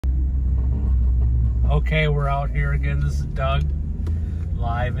Okay, we're out here again. This is Doug,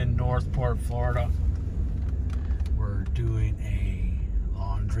 live in Northport, Florida. We're doing a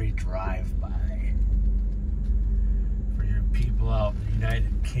laundry drive-by for your people out in the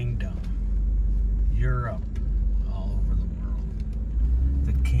United Kingdom, Europe, all over the world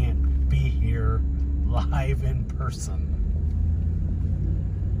that can't be here live in person.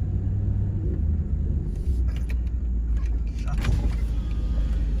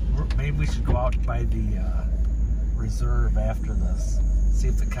 Maybe we should go out by the reserve after this, see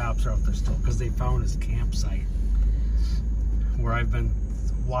if the cops are out there still, because they found his campsite where I've been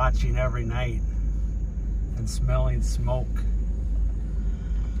watching every night and smelling smoke.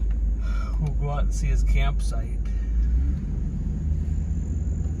 We'll go out and see his campsite.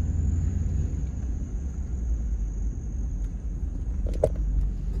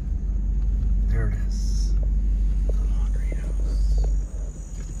 There it is. The laundry house.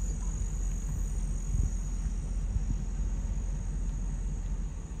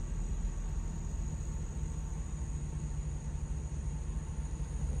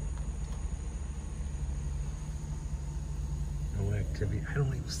 No activity. I don't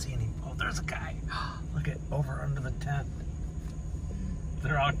even see any. Oh, there's a guy. Look at over under the tent.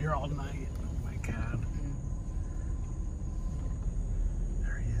 They're out here all night. Oh my God.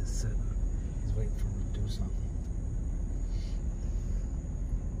 There he is sitting. He's waiting for him to do something.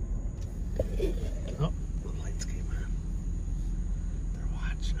 Oh, the lights came on. They're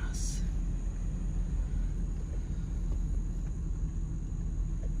watching us.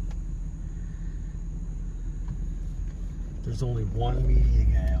 There's only one media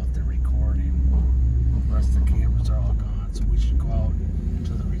guy out there recording. The rest of the cameras are all gone, so we should go out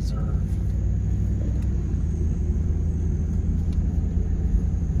to the reserve.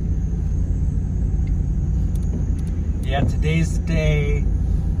 Yeah, today's the day.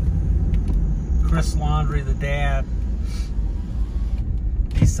 Chris Laundrie, the dad,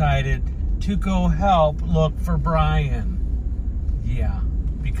 decided to go help look for Brian. Yeah,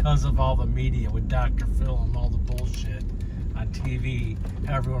 because of all the media with Dr. Phil and all the bullshit on TV,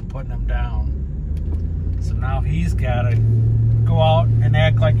 everyone putting him down. So now he's got to go out and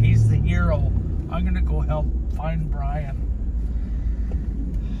act like he's the hero. I'm going to go help find Brian.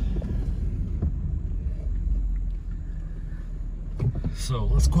 So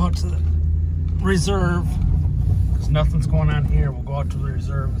let's go out to the reserve, because nothing's going on here. We'll go out to the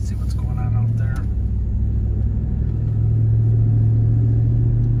reserve and see what's going on out there.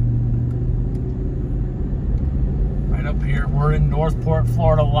 Right up here, we're in Northport,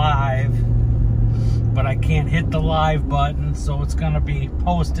 Florida live, but I can't hit the live button, so it's going to be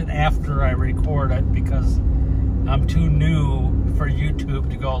posted after I record it because I'm too new for YouTube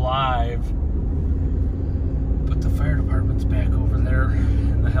to go live. But the fire department's back over there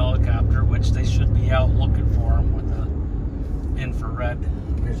in the helicopter, which they should be out looking for him with the infrared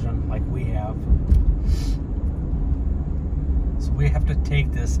vision like we have. So we have to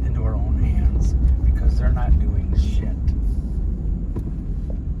take this into our own hands because they're not doing shit.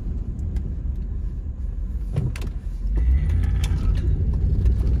 And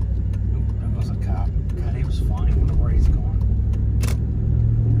there goes a cop. God, he was flying. I wonder where he's going.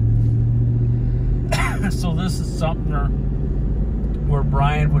 So this is Sumter, where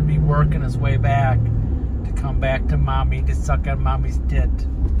Brian would be working his way back to come back to mommy to suck on mommy's tit.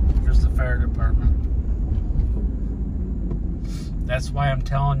 Here's the fire department. That's why I'm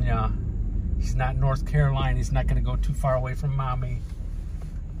telling you, he's not in North Carolina. He's not going to go too far away from mommy.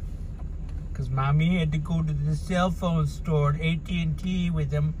 Because mommy had to go to the cell phone store at AT&T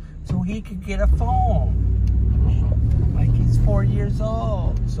with him so he could get a phone. Like he's 4 years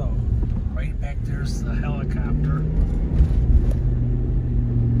old. So right back there's the helicopter.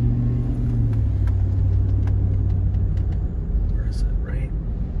 Where is it? Right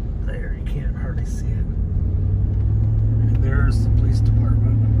there. You can't hardly see it. And there's the police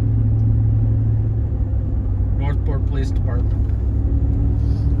department. Northport Police Department.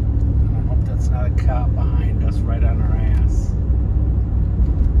 I hope that's not a cop behind us right on our ass.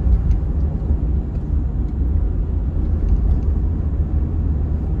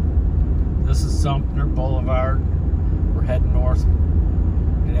 This is Sumter Boulevard. We're heading north.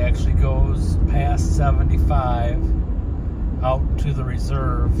 It actually goes past 75 out to the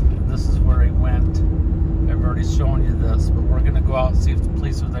reserve. This is where he went. I've already shown you this, but we're going to go out and see if the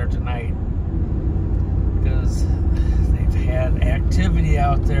police are there tonight. Because they've had activity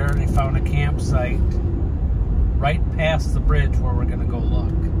out there. They found a campsite right past the bridge where we're going to go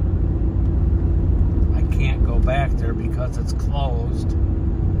look. I can't go back there because it's closed.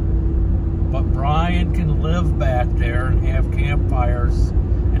 But Brian can live back there and have campfires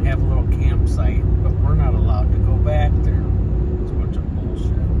and have a little campsite. But we're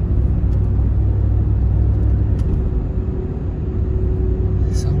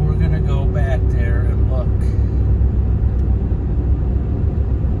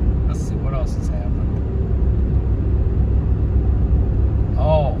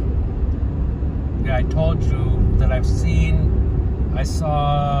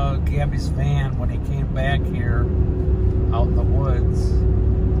Gabby's van when he came back here out in the woods,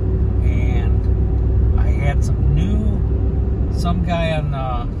 and I had some guy on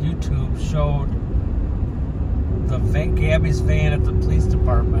YouTube showed Gabby's van at the police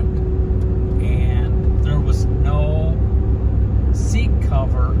department, and there was no seat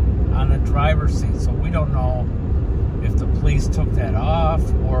cover on the driver's seat, so we don't know if the police took that off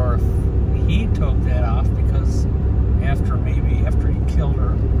or if he took that off, because after he killed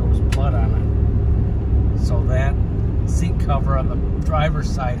her, there was blood on it. So that seat cover on the driver's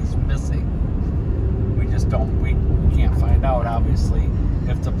side is missing. We can't find out, obviously,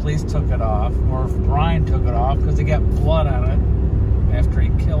 if the police took it off or if Brian took it off, because he got blood on it after he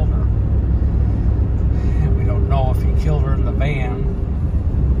killed her. And we don't know if he killed her in the van.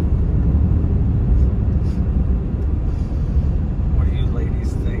 What do you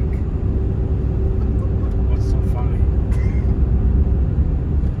ladies think? What's so funny?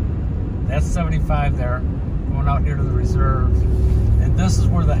 That's 75 there, going out here to the reserve. And this is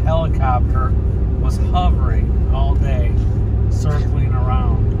where the helicopter was hovering all day, circling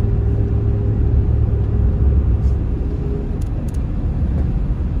around.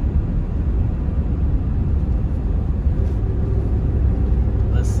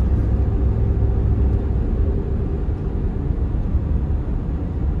 Listen.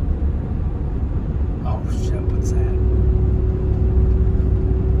 Oh shit, what's that?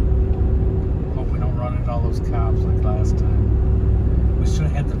 Hope we don't run into all those cops like last time. We should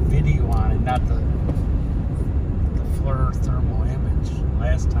have had the video on it, not the FLIR thermal image.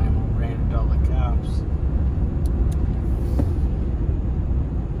 Last time we ran into all the cops.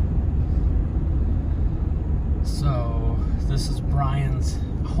 So this is Brian's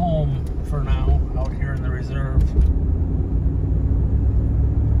home for now, out here in the reserve.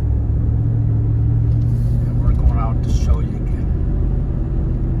 And we're going out to show you again.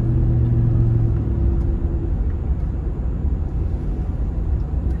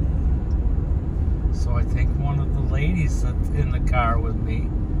 So I think one of the ladies that's in the car with me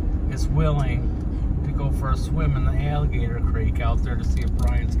is willing to go for a swim in the alligator creek out there to see if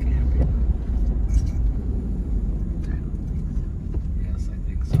Brian's camping. Yes, I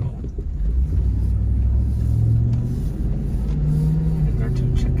think so. And they're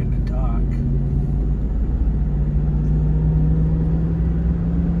too chicken to talk.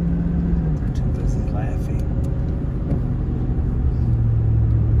 They're too busy laughing.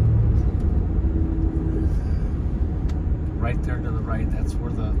 Right there to the right, that's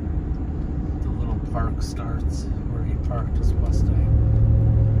where the little park starts, where he parked his Mustang.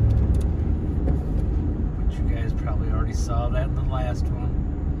 But you guys probably already saw that in the last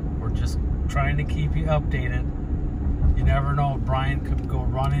one. We're just trying to keep you updated. You never know, Brian could go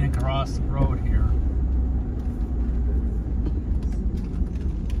running across the road here.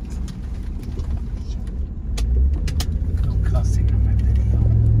 No cussing on my video.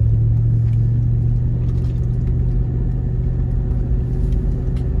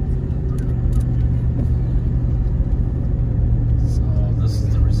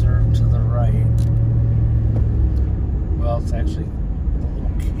 It's actually a little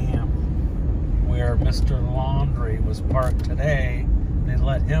camp where Mr. Laundrie was parked today. They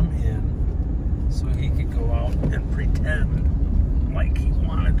let him in so he could go out and pretend like he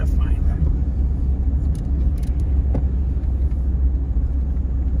wanted to find them.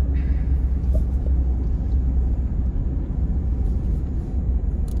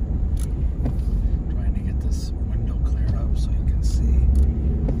 Trying to get this window cleared up so you can see.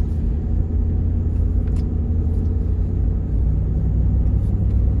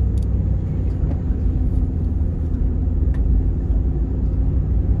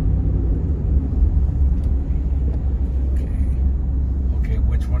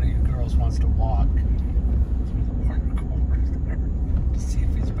 Wants to walk through the park over there to see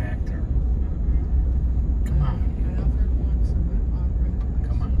if he's back there. Come on.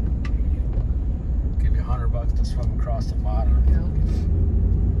 Come on. Give you $100 to swim across the water.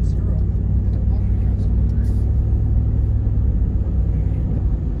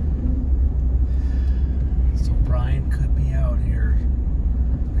 So Brian could be out here.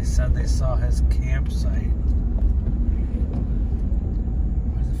 They said they saw his campsite.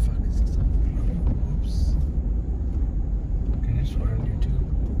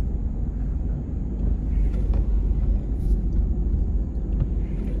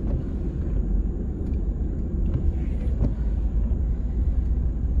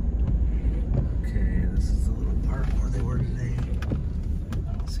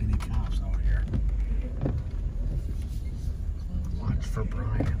 For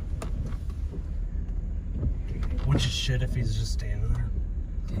Brian. Wouldn't you shit if he's just standing there?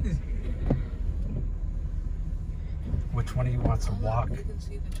 Which one he wants to walk? You can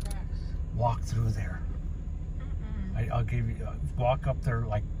see the tracks. Walk through there. I'll give you walk up there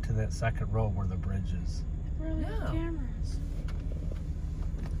like to that second row where the bridge is. Really good cameras.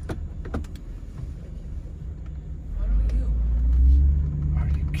 Why don't you? Are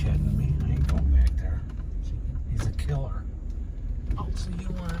you kidding me? I ain't going back there. He's a killer. Oh, so you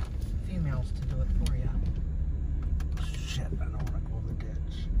want females to do it for you? Shit, I don't want to go in the ditch.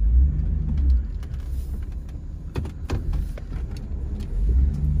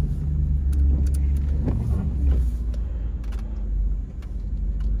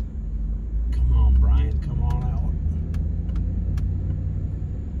 Come on, Brian, come on out.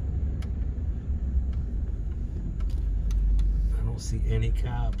 I don't see any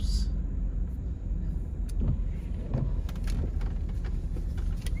cops.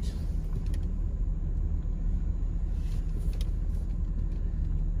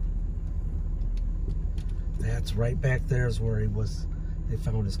 That's right back there is where he was. They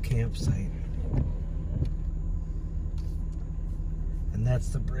found his campsite. And that's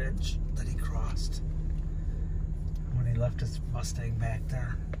the bridge that he crossed when he left his Mustang back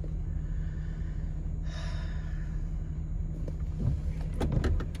there.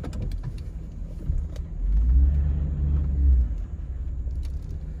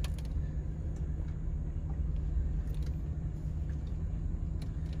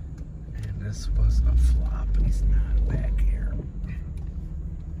 This was a flop. He's not back here.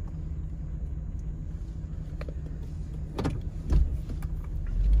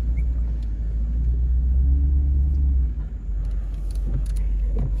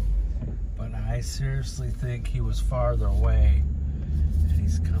 But I seriously think he was farther away and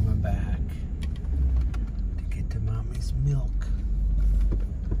he's coming back to get to mommy's milk.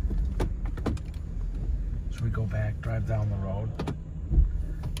 Should we go back, drive down the road?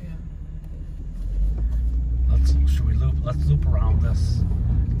 Should we loop? Let's loop around this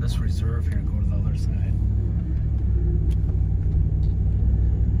reserve here and go to the other side.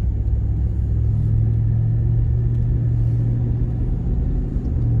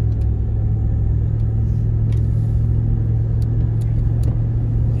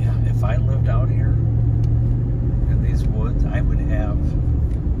 Yeah, if I lived out here in these woods, I would have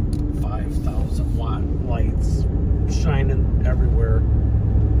 5,000 watt lights shining everywhere.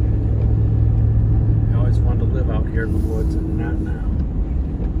 I always wanted to live out here in the woods, and not now.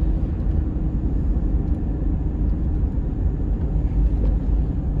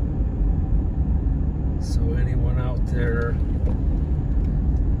 So anyone out there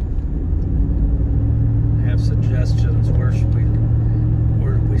have suggestions where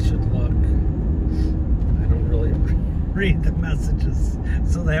we should look? I don't really read the messages,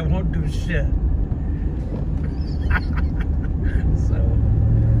 so they won't do shit. So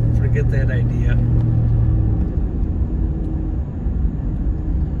forget that idea.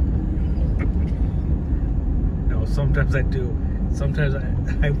 Sometimes I do. Sometimes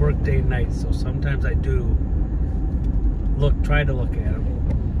I work day and night, so sometimes I do try to look at them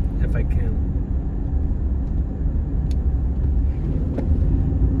if I can.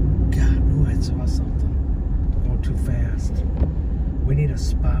 God, ooh, I saw something going too fast. We need a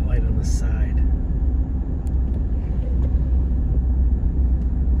spotlight on the side.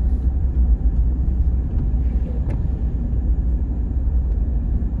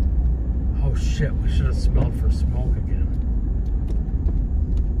 Oh shit, we should have smelled for smoke again.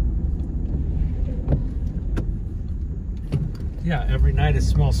 Yeah, every night I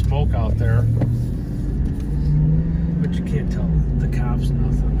smell smoke out there. But you can't tell the cops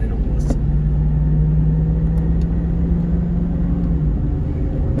nothing, they don't listen.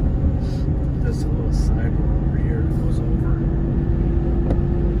 There's a little side road over here that goes over.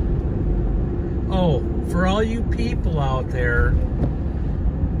 Oh, for all you people out there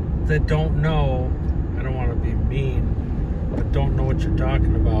that don't know, I don't want to be mean, but don't know what you're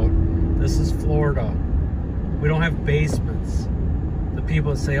talking about. This is Florida. We don't have basements. The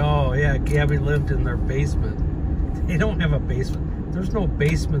people that say, oh yeah, Gabby lived in their basement. They don't have a basement. There's no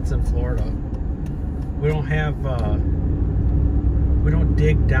basements in Florida. We don't have, we don't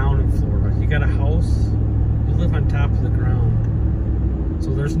dig down in Florida. You got a house, you live on top of the ground.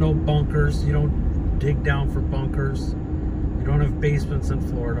 So there's no bunkers. You don't dig down for bunkers. You don't have basements in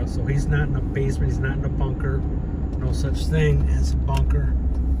Florida, so he's not in a basement, he's not in a bunker. No such thing as a bunker.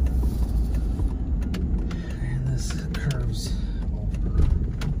 And this curves over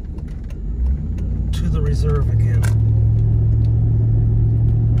to the reserve again.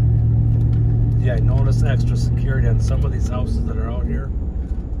 Yeah, I noticed extra security on some of these houses that are out here.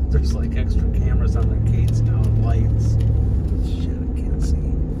 There's like extra cameras on their gates now and lights. Shit, I can't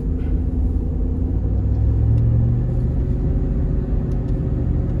see.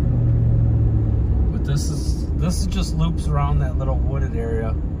 This is just loops around that little wooded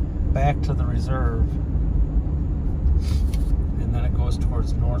area back to the reserve, and then it goes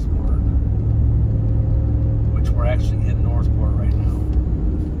towards Northport, which we're actually in Northport right now.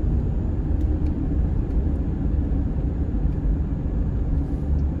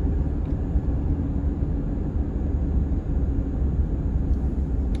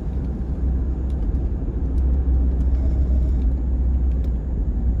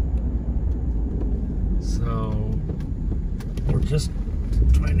 So we're just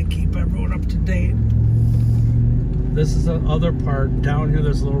trying to keep everyone up to date. This is the other part. Down here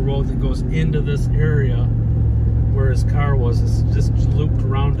there's a little road that goes into this area where his car was. It's just looped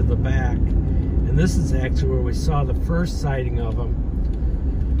around to the back. And this is actually where we saw the first sighting of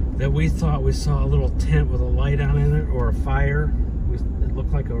him, that we thought we saw a little tent with a light on in it, or a fire. It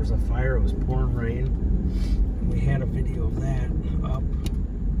looked like there was a fire. It was pouring rain. And we had a video of that up.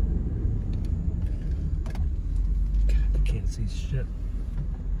 God, I can't see shit.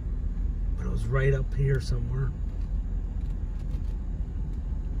 But it was right up here somewhere.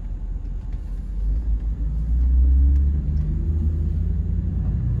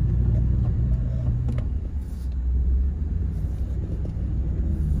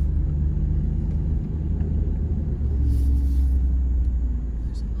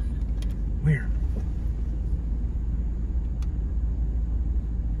 Where?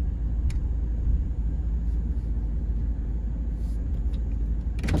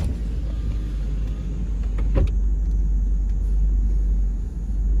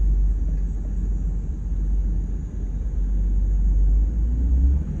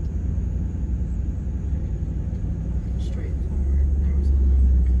 Straight forward. There was a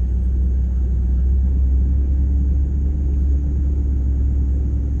lake.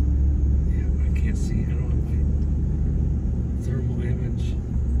 Yeah, I can't see. I don't have my thermal image.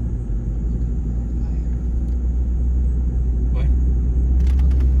 What?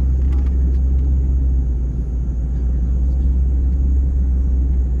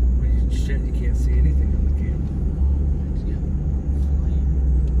 Well, shit, you can't see anything on the camera.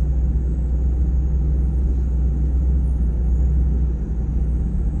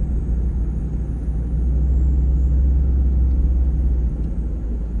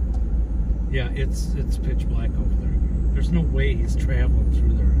 Yeah, it's pitch black over there. There's no way he's traveling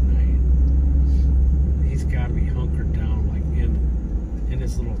through there at night. He's got to be hunkered down, like in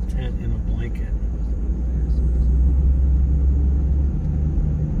his little tent in a blanket.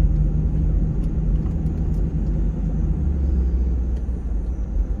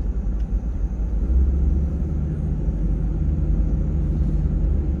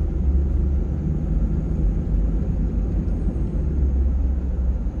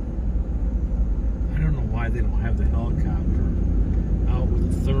 They don't have the helicopter out with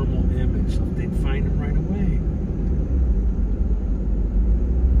a thermal image, so they'd find him right away.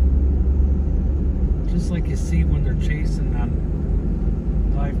 Just like you see when they're chasing on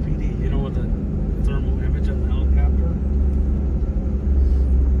live PD, you know, with a thermal image on the helicopter.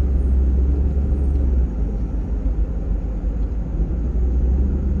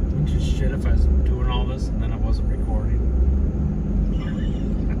 Wouldn't you shit if I was doing all this and then I wasn't recording?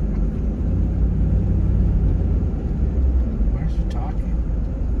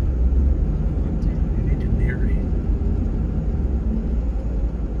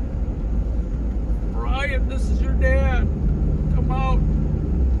 This is your dad. Come out.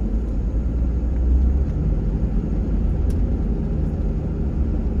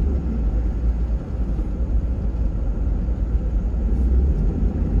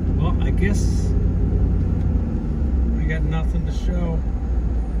 Well, I guess I got nothing to show.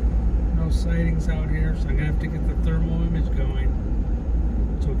 No sightings out here, so I'm gonna have to get the thermal image going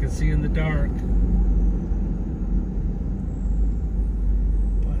so we can see in the dark.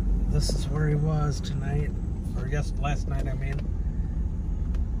 This is where he was tonight, or yes, last night, I mean.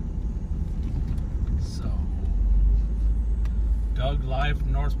 So, Doug live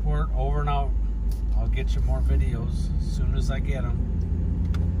from Northport, over and out. I'll get you more videos as soon as I get them.